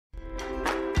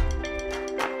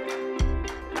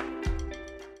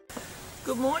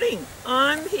Good morning.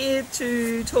 I'm here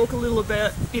to talk a little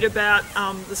bit about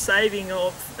the saving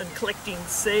of and collecting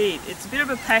seed. It's a bit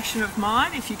of a passion of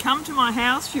mine. If you come to my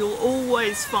house, you'll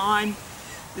always find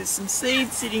there's some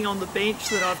seed sitting on the bench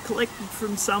that I've collected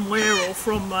from somewhere or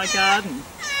from my garden.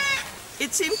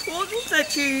 It's important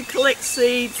that you collect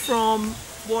seed from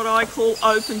what I call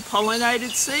open pollinated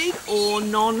seed or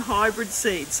non-hybrid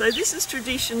seed. So this is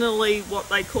traditionally what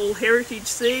they call heritage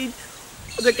seed.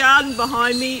 The garden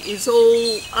behind me is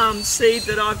all seed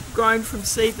that I've grown from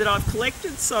seed that I've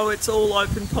collected, so it's all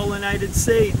open pollinated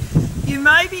seed. You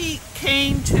may be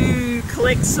keen to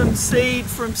collect some seed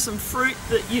from some fruit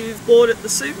that you've bought at the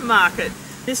supermarket.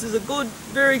 This is a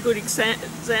very good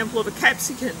example of a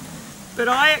capsicum, but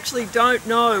I actually don't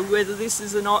know whether this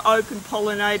is an open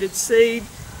pollinated seed.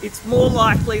 It's more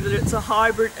likely that it's a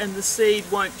hybrid and the seed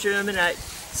won't germinate.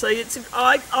 So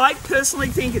I personally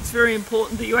think it's very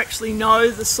important that you actually know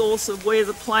the source of where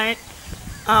the plant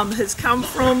has come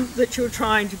from that you're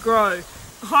trying to grow.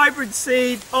 Hybrid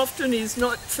seed often is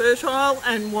not fertile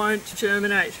and won't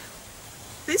germinate.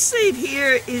 This seed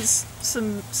here is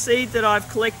some seed that I've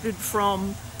collected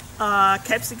from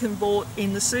capsicum bought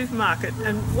in the supermarket,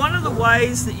 and one of the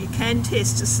ways that you can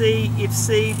test to see if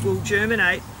seed will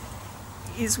germinate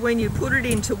is when you put it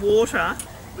into water.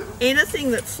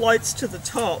 Anything that floats to the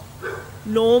top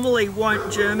normally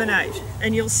won't germinate,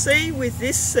 and you'll see with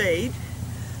this seed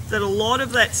that a lot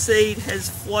of that seed has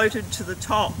floated to the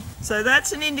top. So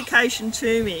that's an indication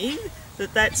to me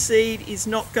that that seed is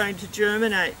not going to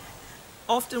germinate.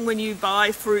 Often when you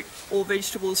buy fruit or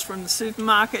vegetables from the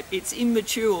supermarket, it's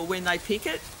immature when they pick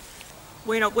it.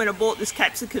 When I bought this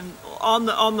capsicum on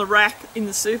the rack in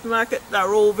the supermarket, they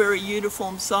were all very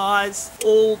uniform size,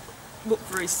 all look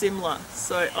very similar.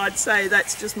 So I'd say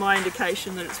that's just my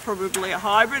indication that it's probably a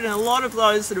hybrid, and a lot of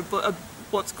those that are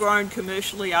what's grown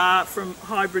commercially are from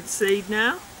hybrid seed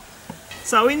now.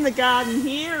 So in the garden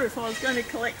here, if I was going to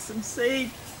collect some seed,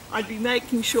 I'd be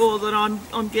making sure that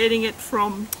I'm getting it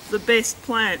from the best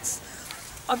plants.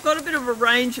 I've got a bit of a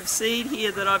range of seed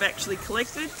here that I've actually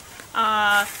collected.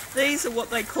 These are what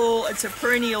they call, it's a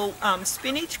perennial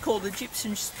spinach called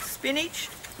Egyptian spinach.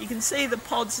 You can see the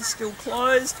pods are still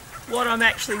closed. What I'm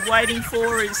actually waiting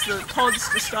for is the pods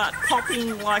to start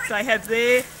popping like they have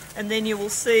there, and then you will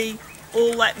see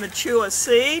all that mature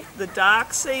seed. The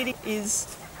dark seed is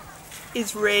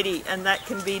ready, and that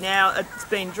can be now, it's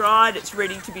been dried, it's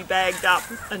ready to be bagged up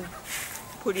and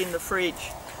put in the fridge.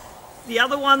 The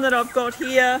other one that I've got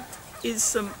here is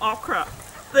some okra.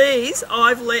 These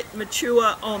I've let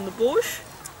mature on the bush,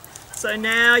 so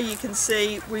now you can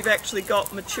see we've actually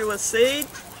got mature seed.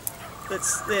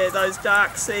 That's there, those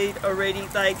dark seed already,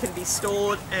 they can be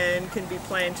stored and can be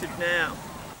planted now.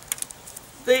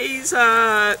 These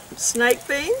are snake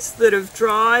beans that have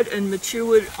dried and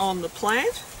matured on the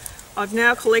plant. I've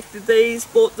now collected these,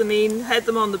 brought them in, had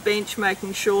them on the bench,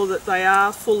 making sure that they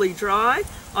are fully dry.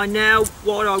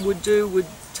 What I would do would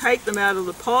take them out of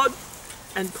the pod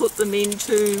and put them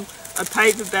into a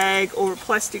paper bag or a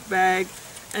plastic bag.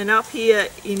 And up here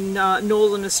in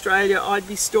northern Australia, I'd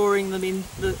be storing them in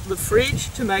the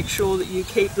fridge to make sure that you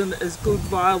keep them as good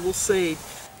viable seed.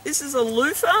 This is a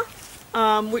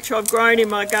loofah, which I've grown in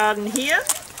my garden here.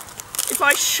 If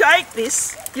I shake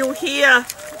this, you'll hear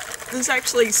there's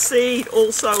actually seed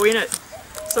also in it.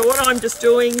 So what I'm just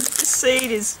doing, this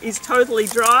seed is totally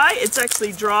dry. It's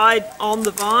actually dried on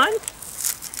the vine,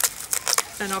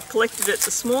 and I've collected it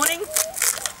this morning.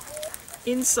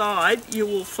 Inside you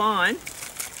will find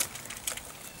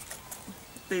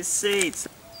there's seeds.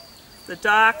 The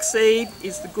dark seed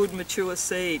is the good mature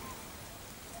seed.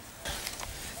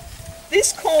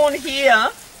 This corn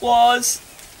here was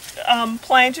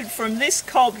planted from this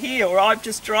cob here, or I've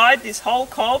just dried this whole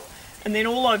cob, and then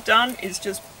all I've done is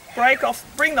just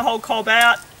bring the whole cob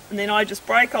out, and then I just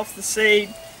break off the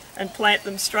seed and plant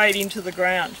them straight into the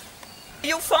ground.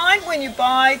 You'll find when you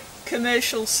buy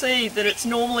commercial seed that it's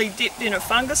normally dipped in a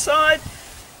fungicide.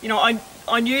 You know,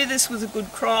 I knew this was a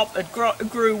good crop, it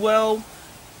grew well.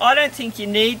 I don't think you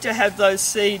need to have those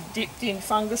seed dipped in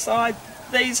fungicide.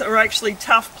 These are actually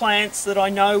tough plants that I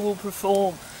know will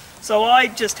perform. So I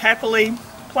just happily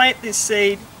plant this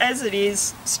seed as it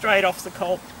is, straight off the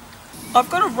cob. I've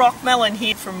got a rock melon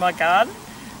here from my garden.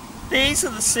 These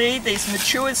are the seed, these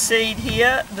mature seed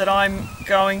here that I'm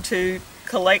going to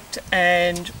collect,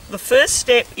 and the first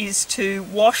step is to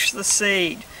wash the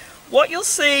seed. What you'll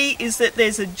see is that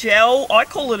there's a gel, I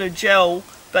call it a gel,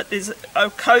 but there's a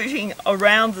coating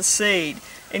around the seed,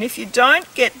 and if you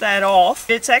don't get that off,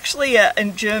 it's actually a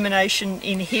germination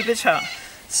inhibitor.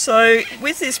 So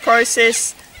with this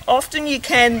process Often you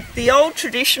can, the old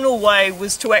traditional way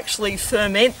was to actually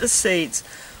ferment the seeds.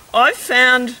 I've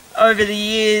found over the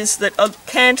years that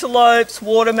cantaloupes,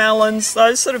 watermelons,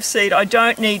 those sort of seed, I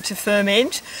don't need to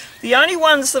ferment. The only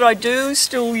ones that I do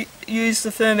still use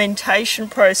the fermentation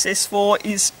process for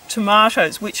is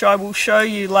tomatoes, which I will show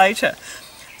you later.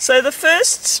 So the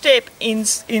first step in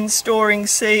storing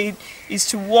seed is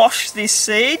to wash this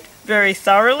seed very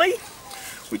thoroughly,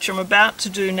 which I'm about to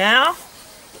do now.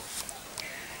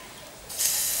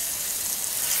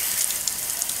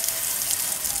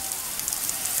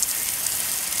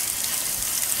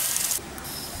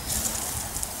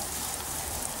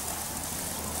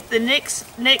 The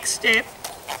next step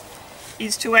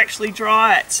is to actually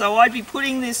dry it. So I'd be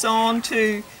putting this on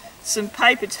to some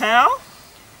paper towel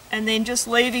and then just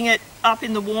leaving it up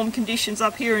in the warm conditions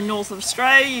up here in North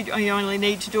Australia. You only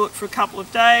need to do it for a couple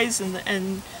of days,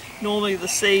 and normally the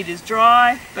seed is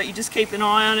dry, but you just keep an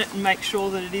eye on it and make sure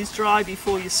that it is dry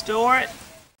before you store it.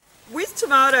 With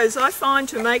tomatoes, I find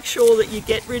to make sure that you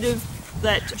get rid of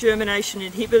that germination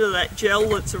inhibitor, that gel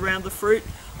that's around the fruit,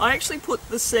 I actually put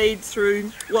the seed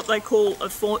through what they call a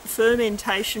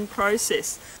fermentation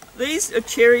process. These are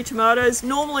cherry tomatoes.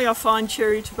 Normally I find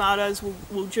cherry tomatoes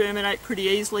will germinate pretty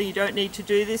easily. You don't need to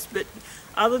do this, but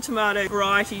other tomato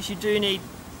varieties you do need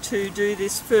to do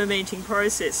this fermenting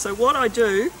process. So what I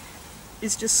do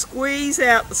is just squeeze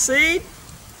out the seed.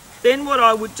 Then what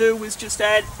I would do was just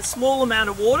add a small amount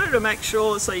of water to make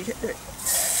sure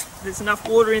there's enough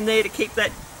water in there to keep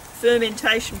that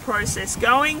fermentation process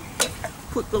going.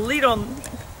 Put the lid on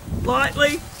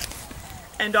lightly,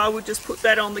 and I would just put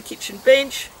that on the kitchen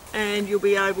bench, and you'll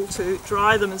be able to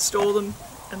dry them and store them,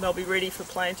 and they'll be ready for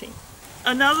planting.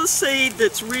 Another seed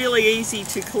that's really easy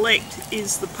to collect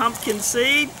is the pumpkin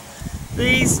seed.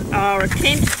 These are a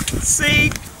Kent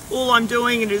seed. All I'm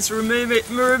doing is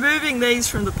removing these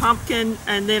from the pumpkin,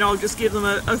 and then I'll just give them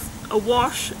a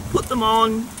wash, put them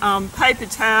on paper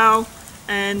towel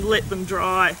and let them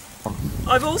dry.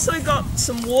 I've also got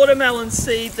some watermelon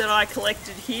seed that I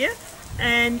collected here,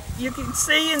 and you can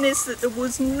see in this that it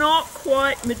was not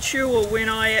quite mature when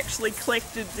I actually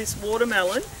collected this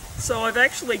watermelon. So I've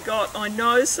actually got, I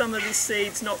know some of this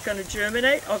seed's not going to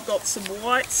germinate. I've got some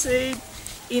white seed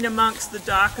in amongst the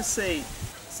darker seed.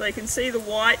 So you can see the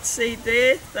white seed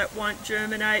there, that won't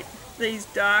germinate. These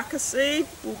darker seed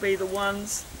will be the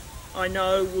ones I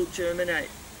know will germinate.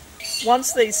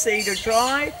 Once these seeds are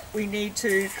dry, we need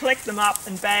to collect them up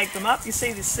and bag them up. You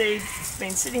see this seed has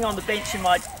been sitting on the bench in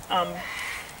my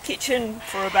kitchen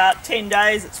for about 10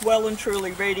 days. It's well and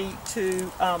truly ready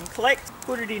to collect.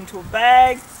 Put it into a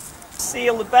bag,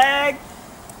 seal the bag,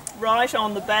 write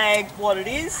on the bag what it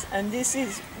is, and this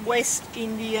is West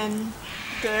Indian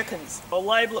gherkins. I'll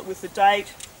label it with the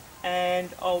date,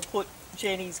 and I'll put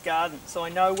Jenny's garden so I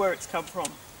know where it's come from.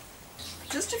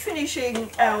 Just to finishing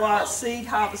our seed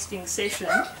harvesting session,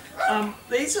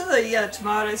 these are the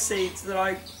tomato seeds that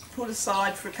I put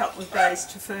aside for a couple of days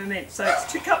to ferment. So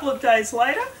it's a couple of days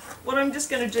later. What I'm just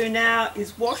going to do now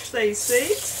is wash these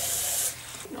seeds.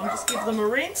 I'll just give them a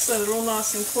rinse so they're all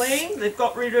nice and clean. They've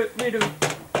got rid of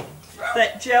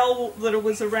that gel that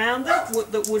was around them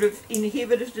that would have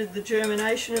inhibited the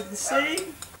germination of the seed.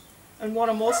 And what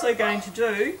I'm also going to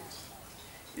do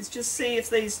is just see if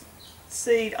these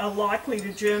seed are likely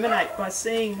to germinate by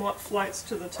seeing what floats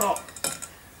to the top.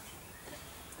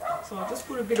 So I'll just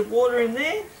put a bit of water in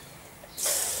there.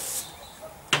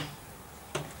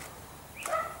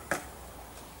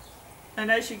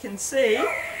 And as you can see,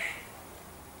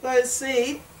 those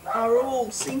seeds are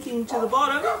all sinking to the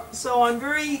bottom, so I'm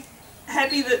very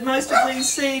happy that most of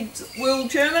these seeds will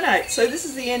germinate. So this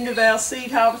is the end of our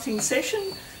seed harvesting session.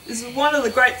 This is one of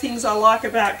the great things I like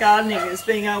about gardening, is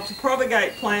being able to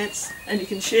propagate plants, and you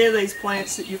can share these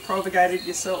plants that you've propagated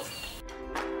yourself.